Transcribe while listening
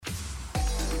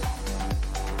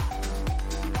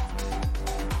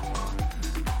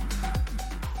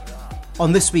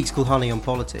On this week's Gulhane on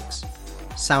Politics,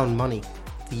 sound money,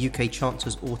 the UK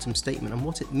Chancellor's autumn statement and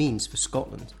what it means for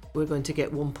Scotland. We're going to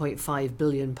get £1.5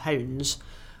 billion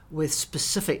with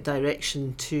specific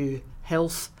direction to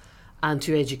health and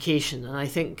to education. And I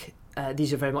think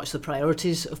these are very much the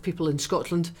priorities of people in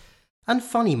Scotland. And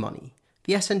funny money,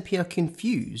 the SNP are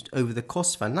confused over the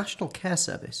cost of our National Care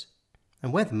Service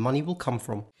and where the money will come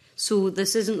from. So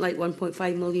this isn't like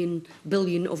 1.5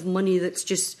 billion of money that's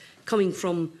just coming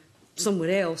from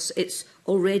somewhere else. It's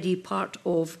already part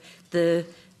of the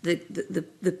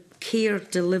care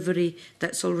delivery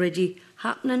that's already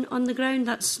happening on the ground.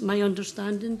 That's my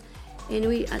understanding.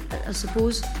 Anyway, I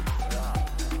suppose.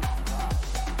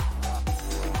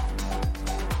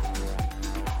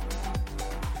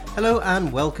 Hello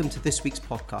and welcome to this week's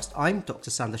podcast. I'm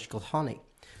Dr. Sandesh Gulhane.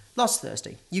 Last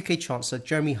Thursday, UK Chancellor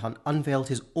Jeremy Hunt unveiled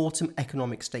his autumn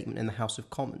economic statement in the House of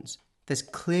Commons. There's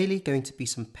clearly going to be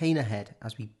some pain ahead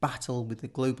as we battle with the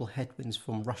global headwinds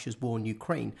from Russia's war in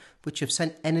Ukraine, which have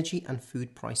sent energy and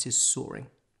food prices soaring.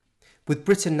 With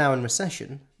Britain now in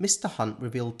recession, Mr Hunt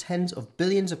revealed tens of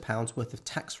billions of pounds worth of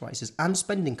tax rises and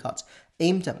spending cuts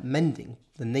aimed at mending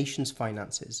the nation's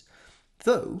finances.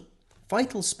 Though,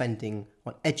 vital spending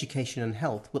on education and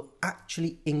health will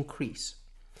actually increase.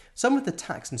 Some of the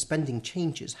tax and spending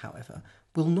changes, however,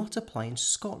 will not apply in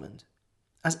Scotland,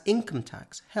 as income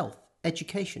tax, health,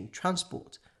 education,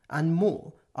 transport and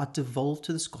more are devolved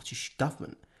to the Scottish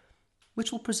Government,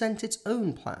 which will present its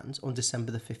own plans on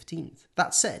December the 15th.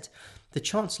 That said, the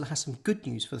Chancellor has some good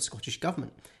news for the Scottish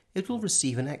Government. It will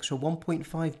receive an extra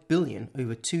 £1.5 billion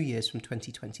over 2 years from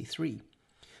 2023.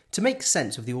 To make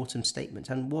sense of the autumn statement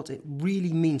and what it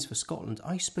really means for Scotland,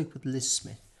 I spoke with Liz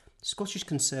Smith, Scottish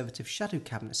Conservative Shadow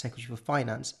Cabinet Secretary for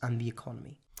Finance and the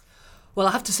Economy. Well,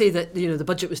 I have to say that the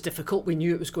budget was difficult. We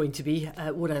knew it was going to be.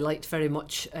 What I liked very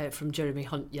much from Jeremy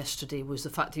Hunt yesterday was the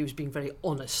fact he was being very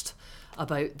honest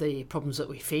about the problems that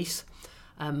we face.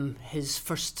 His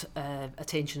first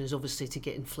attention is obviously to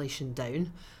get inflation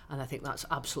down, and I think that's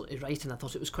absolutely right. And I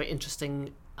thought it was quite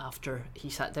interesting after he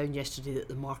sat down yesterday that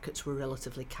the markets were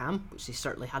relatively calm, which they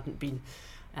certainly hadn't been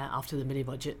after the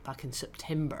mini-budget back in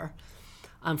September.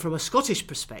 And from a Scottish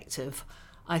perspective,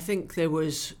 I think there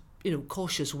was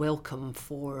cautious welcome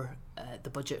for the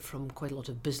budget from quite a lot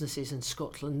of businesses in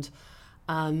Scotland,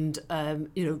 and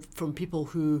from people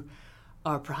who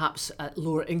are perhaps at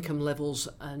lower income levels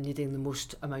and needing the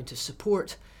most amount of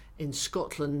support in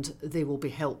Scotland. They will be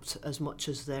helped as much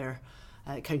as their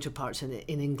counterparts in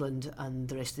England and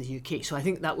the rest of the UK. So I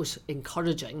think that was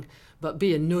encouraging, but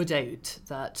be in no doubt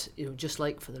that just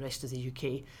like for the rest of the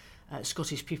UK,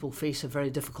 Scottish people face a very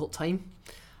difficult time.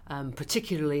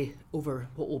 Particularly over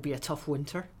what will be a tough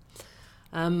winter.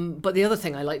 But the other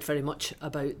thing I liked very much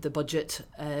about the budget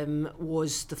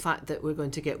was the fact that we're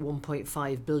going to get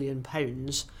 £1.5 billion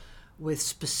with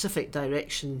specific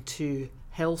direction to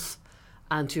health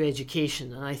and to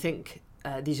education. And I think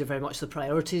these are very much the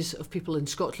priorities of people in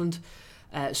Scotland.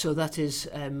 So that is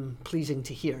pleasing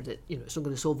to hear that it's not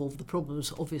going to solve all of the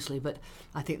problems, obviously, but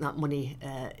I think that money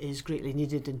is greatly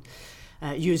needed. And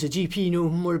you as a GP know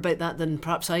more about that than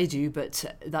perhaps I do, but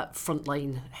that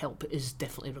frontline help is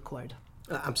definitely required.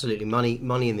 Absolutely, money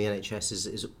in the NHS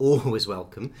is always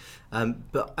welcome,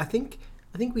 but I think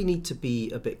we need to be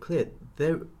a bit clear.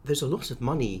 There's a lot of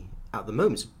money at the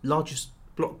moment. It's the largest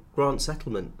block grant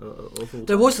settlement of all time.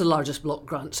 There was the largest block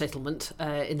grant settlement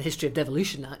in the history of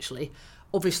devolution, actually.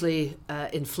 Obviously,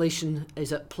 inflation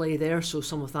is at play there, so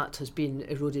some of that has been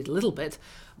eroded a little bit.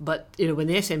 But when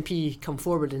the SNP come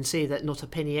forward and say that not a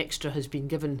penny extra has been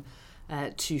given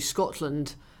to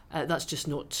Scotland, that's just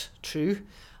not true.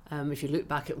 If you look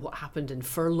back at what happened in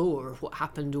furlough, or what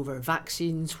happened over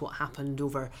vaccines, what happened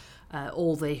over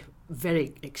all the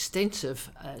very extensive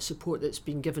support that's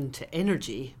been given to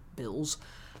energy bills,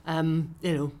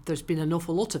 there's been an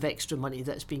awful lot of extra money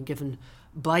that's been given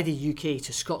by the UK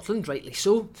to Scotland, rightly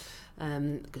so,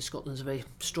 because Scotland's a very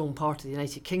strong part of the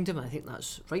United Kingdom. I think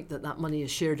that's right that money is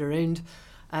shared around.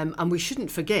 And we shouldn't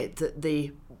forget that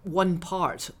the one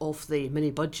part of the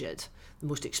mini-budget, the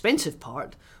most expensive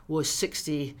part, was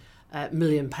 £60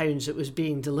 million that was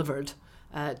being delivered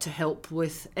to help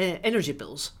with energy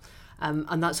bills.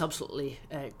 And that's absolutely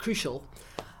crucial,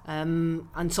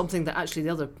 and something that actually the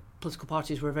other political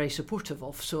parties were very supportive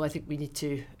of. So I think we need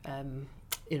to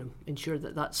ensure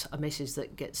that that's a message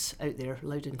that gets out there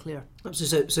loud and clear.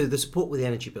 So the support with the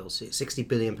energy bills, £60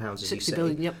 billion, as you say. 60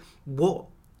 billion, yep.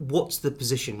 What's the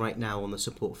position right now on the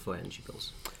support for energy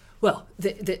bills? Well,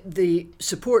 the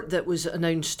support that was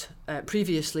announced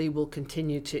previously will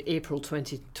continue to April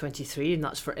 2023, and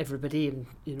that's for everybody.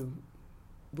 And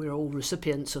we're all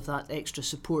recipients of that extra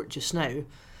support just now.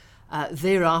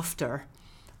 Thereafter,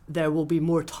 there will be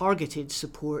more targeted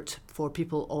support for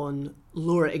people on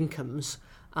lower incomes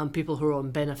and people who are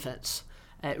on benefits.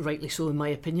 Rightly so, in my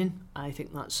opinion. I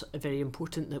think that's very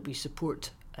important that we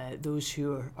support those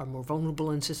who are more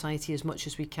vulnerable in society as much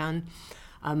as we can.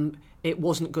 It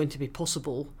wasn't going to be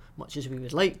possible, much as we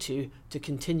would like to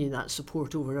continue that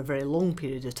support over a very long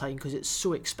period of time because it's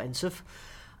so expensive.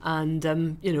 And,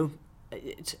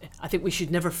 I think we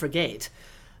should never forget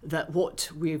that what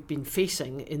we've been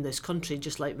facing in this country,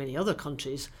 just like many other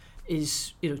countries,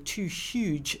 is, two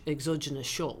huge exogenous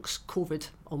shocks. COVID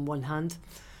on one hand,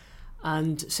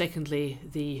 and secondly,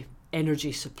 the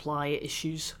energy supply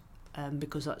issues,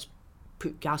 because that's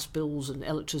put gas bills and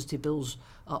electricity bills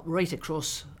up right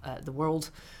across the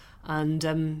world.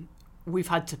 And we've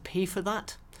had to pay for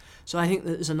that. So I think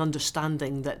that there's an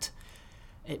understanding that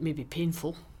it may be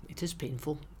painful. It is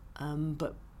painful.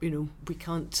 But, we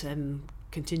can't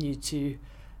continue to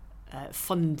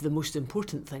fund the most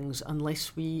important things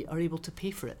unless we are able to pay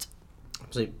for it.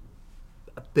 So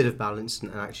a bit of balance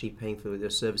and actually paying for their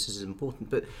services is important.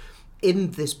 But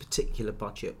in this particular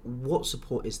budget, what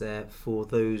support is there for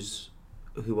those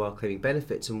who are claiming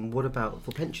benefits, and what about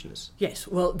for pensioners? Yes,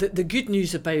 well, the good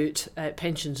news about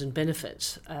pensions and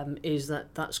benefits is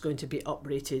that that's going to be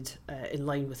uprated in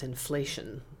line with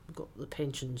inflation. We've got the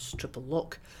pensions triple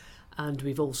lock, and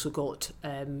we've also got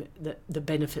the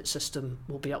benefit system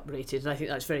will be uprated. And I think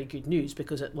that's very good news,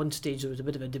 because at one stage there was a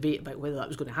bit of a debate about whether that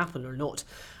was going to happen or not.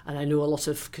 And I know a lot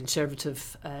of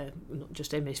Conservative, not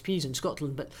just MSPs in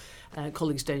Scotland, but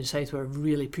colleagues down south were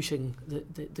really pushing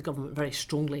the government very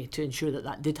strongly to ensure that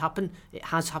that did happen. It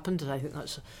has happened, and I think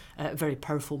that's a very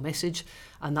powerful message.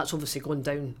 And that's obviously gone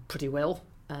down pretty well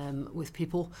with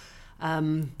people.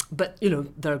 But,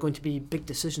 there are going to be big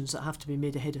decisions that have to be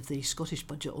made ahead of the Scottish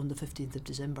budget on the 15th of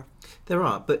December. There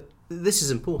are, but this is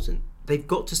important. They've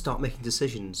got to start making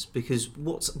decisions, because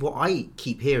what I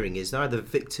keep hearing is they're either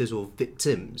victors or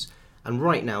victims, and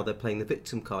right now they're playing the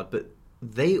victim card, but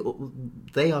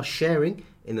they are sharing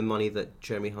in the money that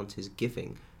Jeremy Hunt is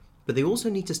giving. But they also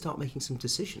need to start making some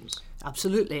decisions.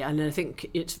 Absolutely, and I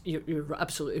think you're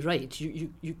absolutely right.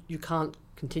 You can't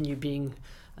continue being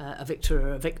a victor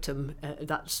or a victim.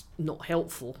 That's not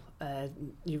helpful. I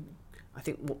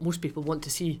think what most people want to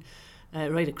see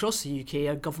right across the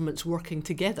UK are governments working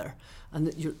together, and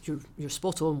that you're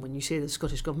spot on when you say the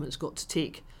Scottish Government's got to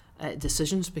take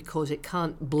decisions, because it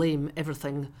can't blame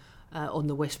everything on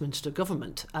the Westminster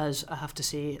Government, as I have to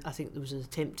say I think there was an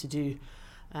attempt to do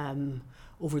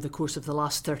over the course of the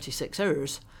last 36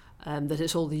 hours, that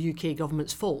it's all the UK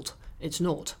Government's fault. It's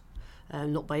not.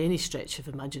 Not by any stretch of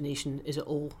imagination is it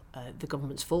all the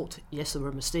government's fault. Yes, there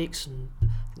were mistakes, and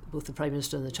both the Prime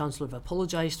Minister and the Chancellor have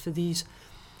apologised for these.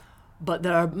 But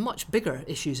there are much bigger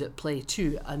issues at play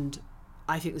too, and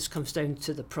I think this comes down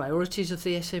to the priorities of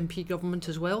the SNP government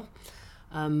as well,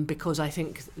 because I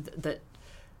think that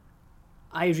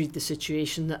I read the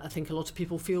situation that I think a lot of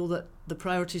people feel that the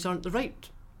priorities aren't the right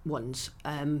ones.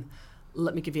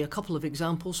 Let me give you a couple of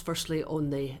examples. Firstly,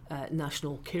 on the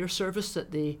National Care Service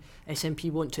that the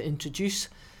SNP want to introduce,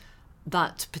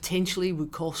 that potentially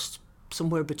would cost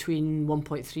somewhere between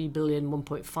 1.3 billion and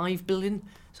 1.5 billion.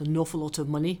 It's an awful lot of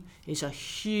money. It's a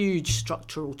huge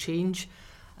structural change.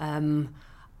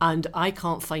 And I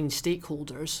can't find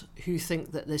stakeholders who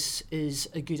think that this is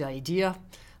a good idea,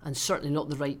 and certainly not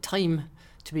the right time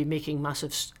to be making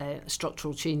massive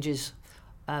structural changes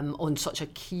on such a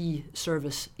key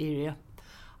service area.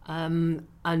 And,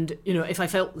 if I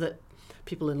felt that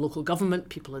people in local government,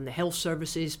 people in the health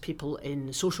services, people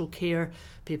in social care,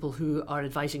 people who are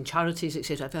advising charities,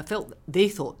 etc., if I felt that they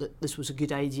thought that this was a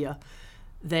good idea,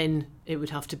 then it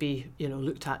would have to be,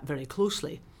 looked at very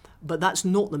closely. But that's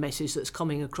not the message that's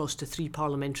coming across to 3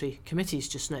 parliamentary committees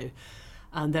just now.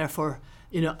 And therefore,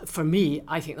 for me,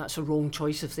 I think that's a wrong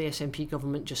choice of the SNP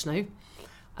government just now.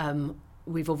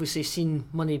 We've obviously seen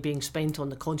money being spent on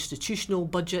the constitutional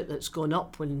budget that's gone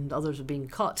up when others are being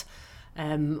cut.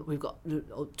 We've got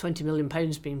 £20 million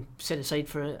being set aside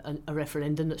for a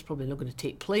referendum that's probably not going to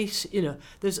take place.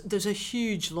 There's a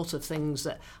huge lot of things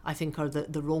that I think are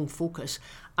the wrong focus.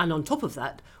 And on top of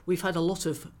that, we've had a lot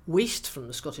of waste from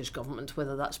the Scottish Government,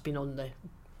 whether that's been on the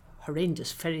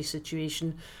horrendous ferry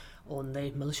situation, on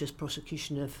the malicious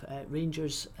prosecution of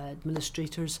Rangers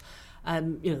administrators.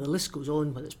 The list goes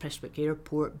on, whether it's Prestwick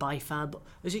Airport, BIFAB.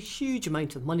 There's a huge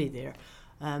amount of money there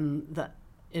that,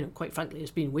 quite frankly,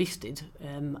 is being wasted,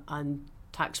 and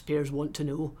taxpayers want to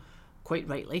know, quite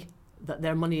rightly, that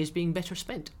their money is being better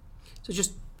spent. So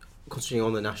just concentrating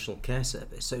on the National Care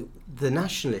Service, so the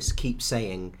Nationalists keep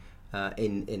saying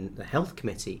in the Health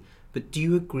Committee, but do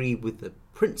you agree with the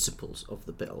principles of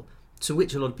the bill, To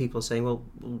which a lot of people are saying, well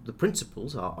the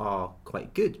principles are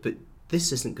quite good, but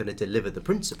this isn't going to deliver the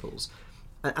principles.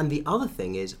 And the other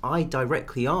thing is, I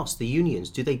directly asked the unions,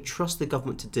 do they trust the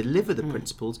government to deliver the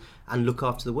principles and look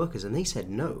after the workers? And they said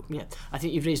no. Yeah, I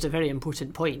think you've raised a very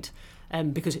important point,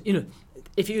 because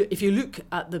if you look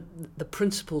at the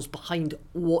principles behind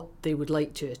what they would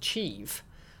like to achieve,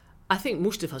 I think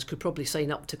most of us could probably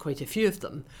sign up to quite a few of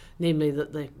them, namely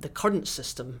that the current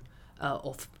system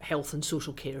of health and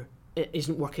social care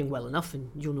isn't working well enough, and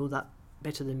you'll know that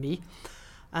better than me.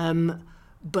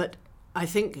 But I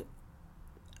think,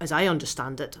 as I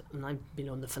understand it, and I've been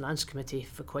on the finance committee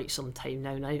for quite some time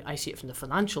now, and I see it from the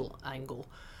financial angle,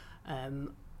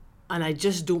 and I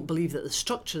just don't believe that the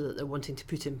structure that they're wanting to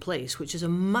put in place, which is a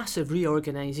massive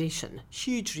reorganisation,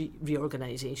 huge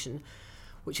reorganisation,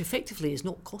 which effectively is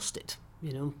not costed.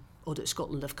 Audit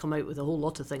Scotland have come out with a whole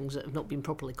lot of things that have not been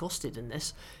properly costed in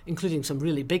this, including some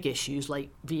really big issues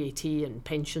like VAT and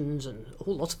pensions and a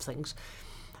whole lot of things.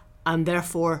 And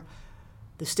therefore,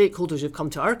 the stakeholders who've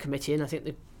come to our committee, and I think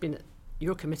they've been at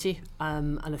your committee,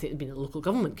 and I think they've been at the local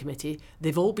government committee,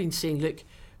 they've all been saying, look,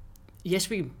 yes,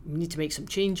 we need to make some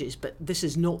changes, but this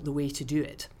is not the way to do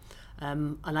it.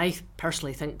 And I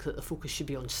personally think that the focus should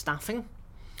be on staffing,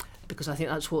 because I think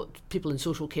that's what people in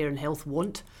social care and health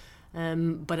want.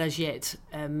 But as yet,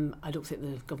 I don't think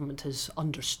the government has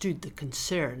understood the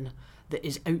concern that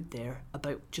is out there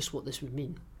about just what this would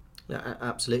mean. Yeah,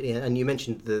 absolutely. And you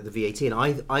mentioned the VAT,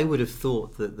 and I would have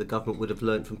thought that the government would have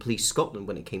learned from Police Scotland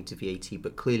when it came to VAT,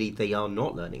 but clearly they are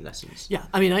not learning lessons. Yeah,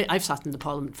 I mean, I've sat in the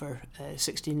Parliament for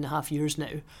 16 and a half years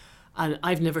now, and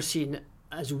I've never seen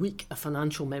as weak a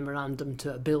financial memorandum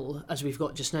to a bill as we've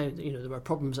got just now. There were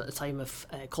problems at the time of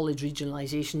college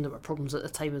regionalisation, there were problems at the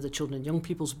time of the Children and Young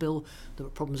People's Bill, there were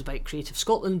problems about Creative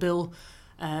Scotland Bill,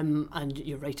 and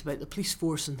you're right about the police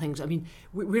force and things. I mean,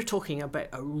 we're talking about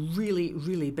a really,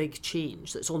 really big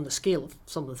change that's on the scale of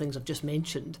some of the things I've just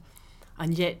mentioned,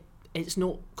 and yet it's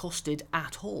not costed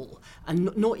at all,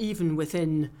 and not even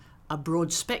within a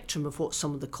broad spectrum of what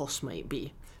some of the costs might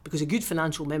be. Because a good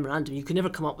financial memorandum, you can never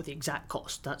come up with the exact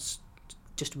cost. That's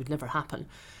just would never happen.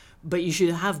 But you should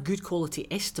have good quality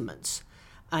estimates.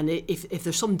 And if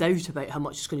there's some doubt about how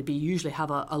much it's going to be, you usually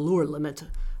have a lower limit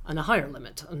and a higher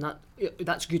limit. And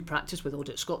that's good practice with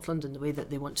Audit Scotland and the way that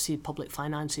they want to see public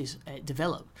finances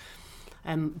develop.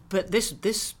 But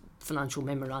this financial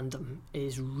memorandum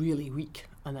is really weak.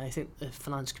 And I think the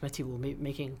Finance Committee will be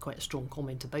making quite a strong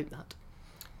comment about that.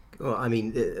 Well, I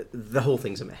mean, the whole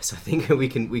thing's a mess. I think we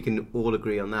can all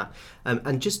agree on that.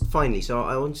 And just finally, so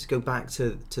I wanted to go back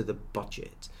to the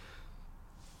budget.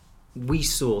 We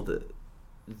saw that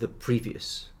the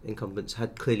previous incumbents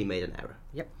had clearly made an error.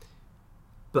 Yep.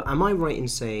 But am I right in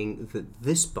saying that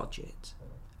this budget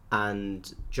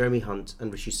and Jeremy Hunt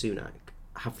and Rishi Sunak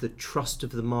have the trust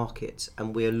of the market,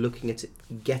 and we're looking at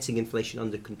it getting inflation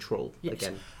under control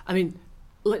again? I mean,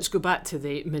 let's go back to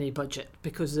the mini budget,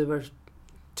 because there were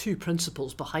two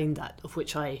principles behind that, of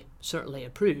which I certainly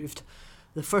approved.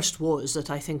 The first was that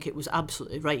I think it was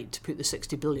absolutely right to put the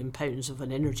 £60 billion of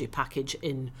an energy package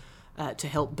in to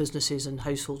help businesses and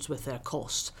households with their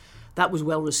costs. That was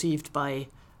well received by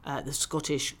the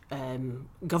Scottish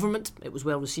government. It was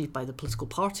well received by the political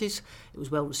parties. It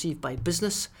was well received by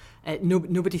business.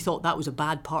 Nobody thought that was a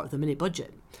bad part of the mini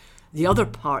budget. The other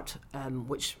part,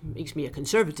 which makes me a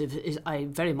conservative, is I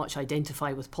very much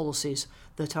identify with policies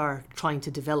that are trying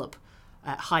to develop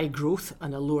high growth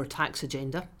and a lower tax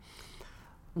agenda.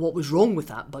 What was wrong with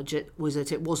that budget was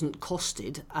that it wasn't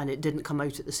costed, and it didn't come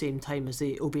out at the same time as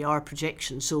the OBR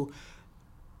projection. So,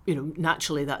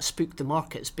 naturally that spooked the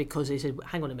markets, because they said,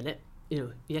 hang on a minute,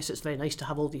 yes, it's very nice to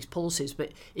have all these policies,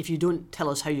 but if you don't tell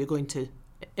us how you're going to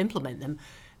implement them,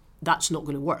 that's not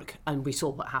going to work. And we saw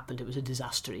what happened. It was a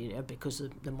disaster area, because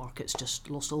the markets just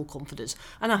lost all confidence.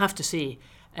 And I have to say,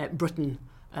 Britain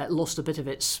lost a bit of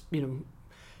its,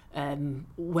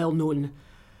 well-known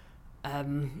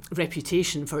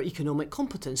reputation for economic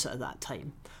competence at that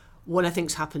time. What I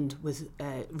think's happened with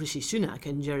Rishi Sunak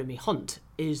and Jeremy Hunt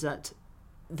is that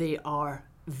they are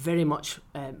very much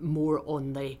more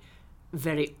on the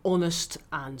very honest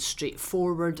and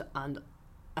straightforward, and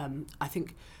I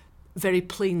think very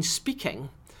plain speaking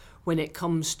when it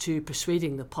comes to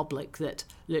persuading the public that,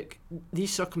 look,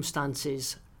 these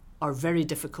circumstances are very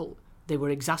difficult. They were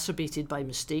exacerbated by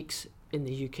mistakes in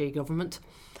the UK government.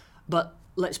 But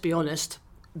let's be honest,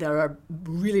 there are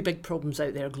really big problems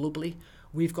out there globally.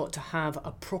 We've got to have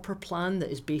a proper plan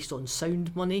that is based on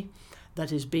sound money,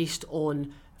 that is based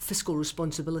on fiscal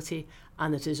responsibility,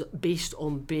 and that is based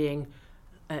on being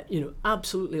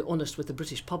absolutely honest with the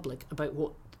British public about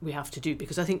what we have to do.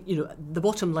 Because I think, the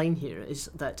bottom line here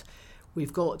is that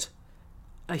We've got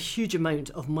a huge amount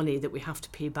of money that we have to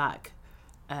pay back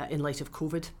in light of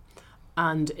COVID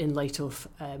and in light of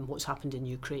what's happened in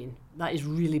Ukraine. That is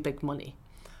really big money.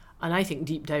 And I think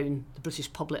deep down the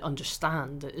British public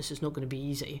understand that this is not going to be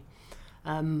easy.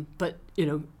 But,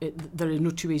 there are no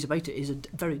two ways about it. It is a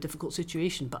very difficult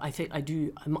situation. But I think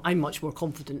I'm much more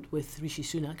confident with Rishi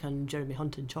Sunak and Jeremy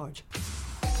Hunt in charge.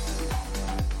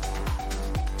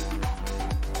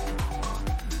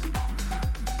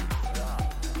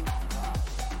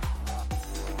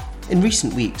 In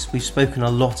recent weeks, we've spoken a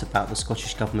lot about the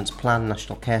Scottish Government's planned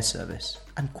National Care Service,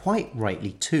 and quite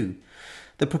rightly too.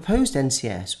 The proposed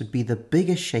NCS would be the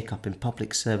biggest shake-up in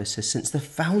public services since the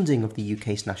founding of the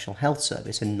UK's National Health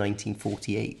Service in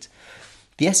 1948.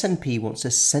 The SNP wants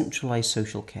a centralised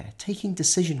social care, taking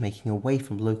decision-making away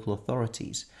from local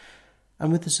authorities.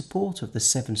 And with the support of the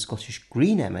 7 Scottish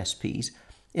Green MSPs,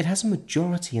 it has a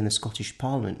majority in the Scottish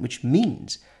Parliament, which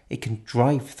means it can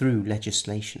drive through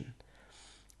legislation.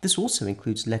 This also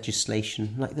includes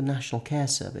legislation like the National Care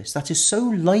Service that is so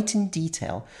light in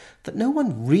detail that no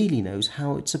one really knows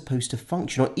how it's supposed to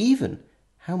function or even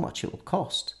how much it will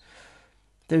cost.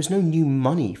 There is no new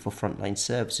money for frontline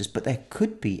services, but there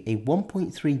could be a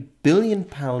 £1.3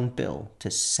 billion bill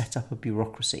to set up a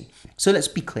bureaucracy. So let's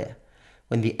be clear.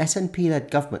 When the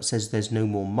SNP-led government says there's no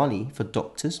more money for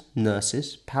doctors,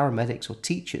 nurses, paramedics or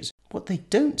teachers, what they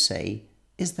don't say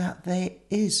is that there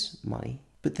is money,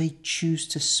 but they choose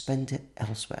to spend it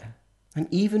elsewhere. And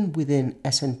even within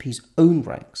SNP's own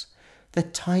ranks, they're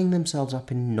tying themselves up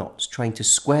in knots, trying to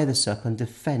square the circle and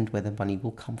defend where the money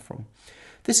will come from.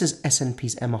 This is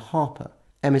SNP's Emma Harper,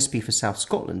 MSP for South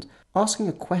Scotland, asking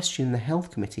a question in the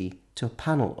Health Committee to a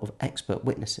panel of expert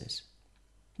witnesses.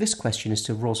 This question is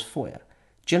to Ros Foyer,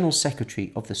 General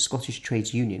Secretary of the Scottish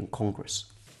Trades Union Congress.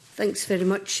 Thanks very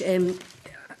much.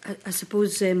 I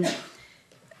suppose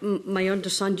my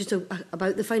understanding just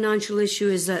about the financial issue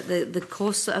is that the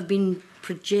costs that have been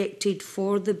projected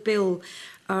for the bill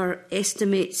are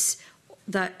estimates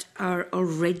that are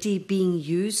already being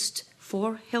used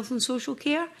for health and social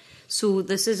care. So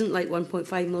this isn't like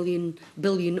 1.5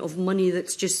 billion of money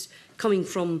that's just coming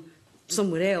from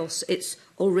somewhere else. It's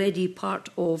already part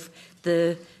of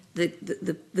the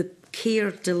care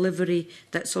delivery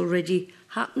that's already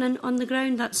happening on the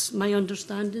ground. That's my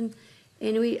understanding.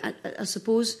 Anyway, I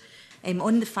suppose.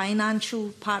 On the financial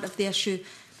part of the issue,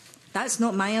 that's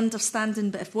not my understanding,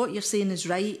 but if what you're saying is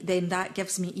right, then that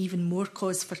gives me even more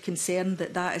cause for concern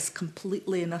that is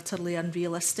completely and utterly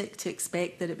unrealistic to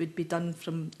expect that it would be done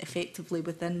from effectively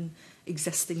within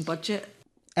existing budget.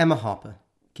 Emma Harper,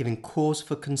 giving cause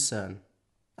for concern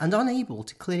and unable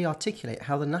to clearly articulate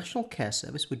how the National Care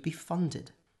Service would be funded.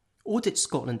 Audit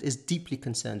Scotland is deeply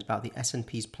concerned about the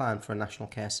SNP's plan for a National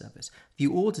Care Service. The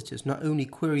auditors not only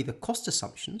query the cost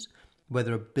assumptions,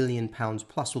 whether £1 billion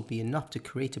plus will be enough to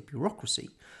create a bureaucracy,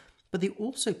 but they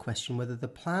also question whether the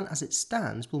plan as it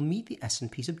stands will meet the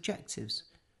SNP's objectives.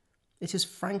 It is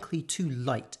frankly too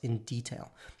light in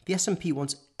detail. The SNP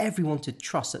wants everyone to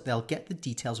trust that they'll get the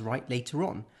details right later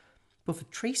on. But for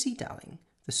Tracy Dowling,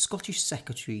 the Scottish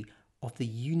Secretary of the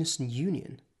Unison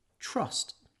Union,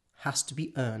 trust has to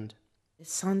be earned.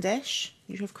 Sandesh,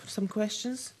 you have some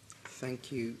questions?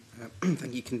 Thank you.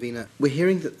 Thank you, Convener. We're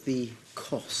hearing that the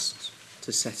cost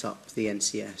to set up the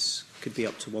NCS could be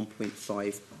up to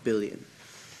 1.5 billion.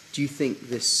 Do you think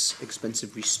this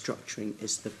expensive restructuring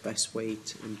is the best way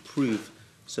to improve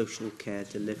social care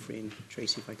delivery? And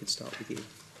Tracy, if I could start with you.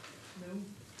 No.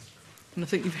 And I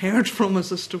think you've heard from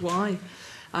us as to why.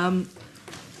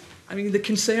 The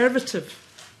Conservative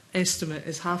estimate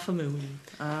is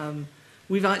 £500,000.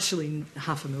 We've actually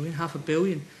 £500,000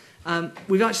 billion.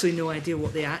 We've actually no idea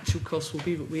what the actual cost will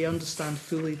be, but we understand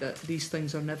fully that these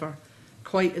things are never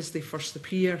quite as they first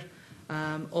appear.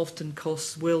 Often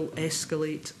costs will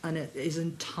escalate, and it is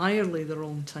entirely the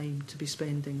wrong time to be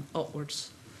spending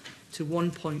upwards to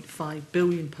 £1.5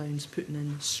 billion putting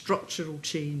in structural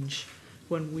change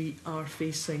when we are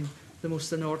facing the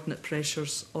most inordinate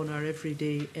pressures on our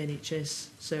everyday NHS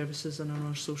services and on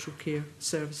our social care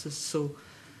services. So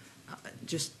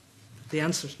just the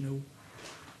answer is no.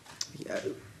 Yeah,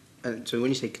 so when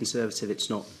you say Conservative, it's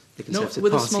not the Conservative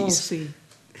with parties. A small C.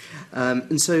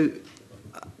 And so,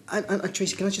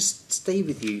 Tracy, can I just stay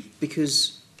with you?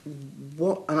 Because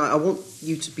I want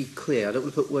you to be clear, I don't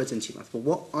want to put words into your mouth, but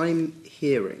what I'm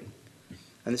hearing,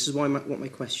 and this is what my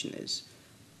question is,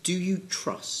 do you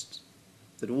trust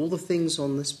that all the things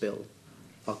on this bill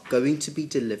are going to be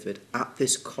delivered at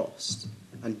this cost?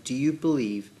 And do you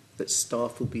believe that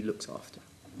staff will be looked after?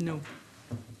 No.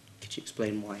 Could you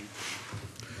explain why?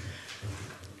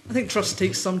 I think trust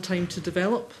takes some time to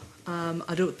develop.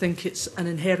 I don't think it's an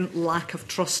inherent lack of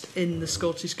trust in the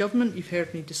Scottish Government. You've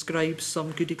heard me describe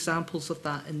some good examples of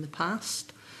that in the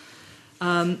past.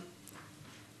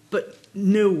 But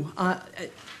no,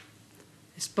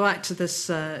 it's back to this,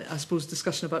 I suppose,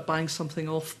 discussion about buying something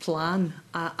off plan.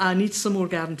 I need some more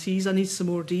guarantees. I need some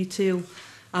more detail.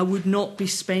 I would not be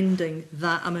spending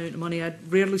that amount of money.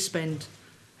 I'd rarely spend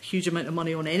a huge amount of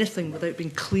money on anything without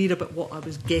being clear about what I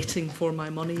was getting for my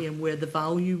money and where the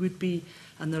value would be.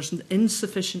 And there's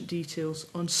insufficient details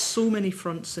on so many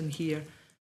fronts in here.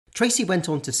 Tracy went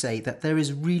on to say that there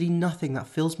is really nothing that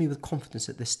fills me with confidence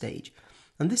at this stage.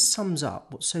 And this sums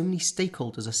up what so many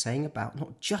stakeholders are saying about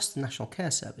not just the National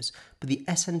Care Service, but the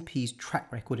SNP's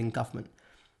track record in government.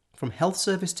 From health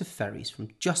service to ferries, from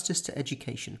justice to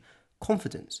education,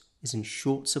 confidence is in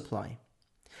short supply.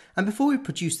 And before we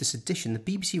produced this edition, the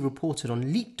BBC reported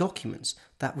on leaked documents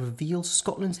that reveal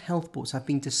Scotland's health boards have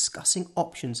been discussing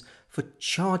options for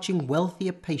charging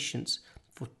wealthier patients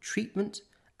for treatment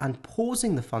and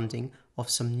pausing the funding of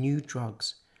some new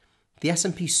drugs. The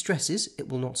SNP stresses it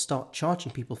will not start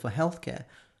charging people for healthcare,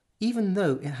 even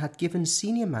though it had given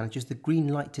senior managers the green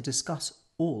light to discuss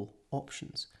all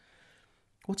options.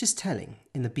 What is telling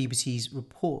in the BBC's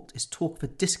report is talk of a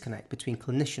disconnect between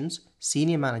clinicians,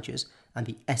 senior managers and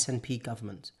the SNP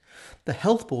government. The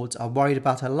health boards are worried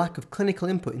about a lack of clinical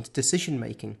input into decision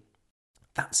making,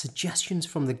 that suggestions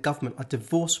from the government are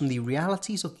divorced from the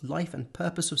realities of life and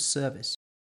purpose of service.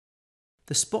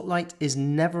 The spotlight is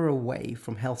never away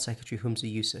from Health Secretary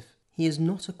Humza Yousaf. He is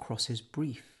not across his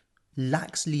brief,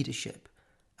 lacks leadership,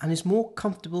 and is more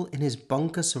comfortable in his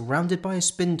bunker surrounded by his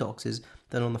spin doctors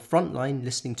than on the front line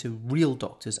listening to real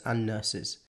doctors and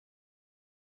nurses.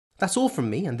 That's all from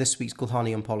me and this week's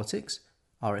Gulhane on Politics,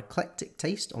 our eclectic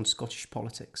taste on Scottish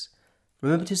politics.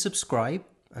 Remember to subscribe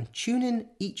and tune in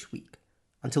each week.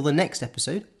 Until the next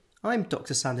episode, I'm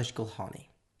Dr. Sandesh Gulhane.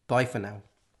 Bye for now.